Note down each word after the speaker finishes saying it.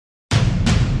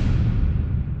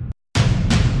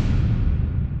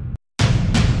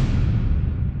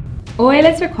Oil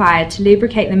is required to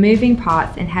lubricate the moving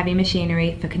parts in heavy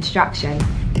machinery for construction,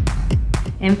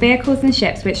 in vehicles and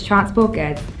ships which transport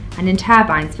goods, and in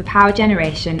turbines for power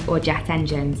generation or jet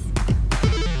engines.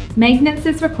 Maintenance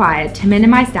is required to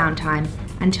minimise downtime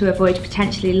and to avoid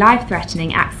potentially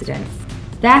life-threatening accidents.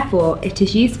 Therefore, it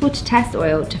is useful to test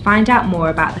oil to find out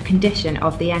more about the condition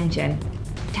of the engine.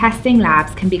 Testing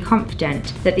labs can be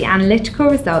confident that the analytical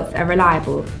results are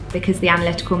reliable because the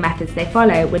analytical methods they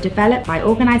follow were developed by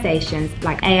organisations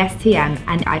like ASTM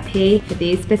and IP for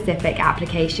these specific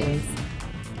applications.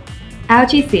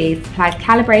 LGC supplies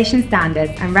calibration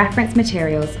standards and reference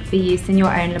materials for use in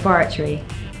your own laboratory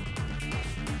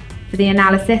for the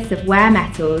analysis of wear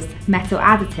metals, metal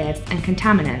additives and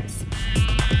contaminants.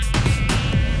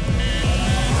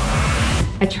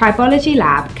 A tribology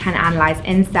lab can analyse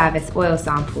in-service oil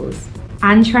samples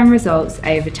and trend results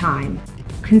over time.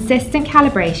 Consistent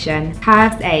calibration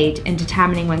curves aid in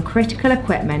determining when critical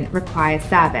equipment requires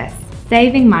service,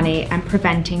 saving money and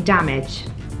preventing damage.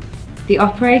 The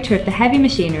operator of the heavy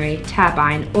machinery,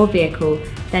 turbine or vehicle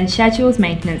then schedules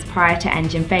maintenance prior to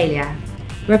engine failure.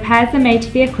 Repairs are made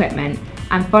to the equipment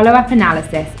and follow-up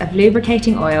analysis of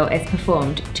lubricating oil is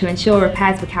performed to ensure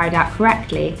repairs were carried out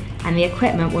correctly and the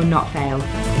equipment will not fail.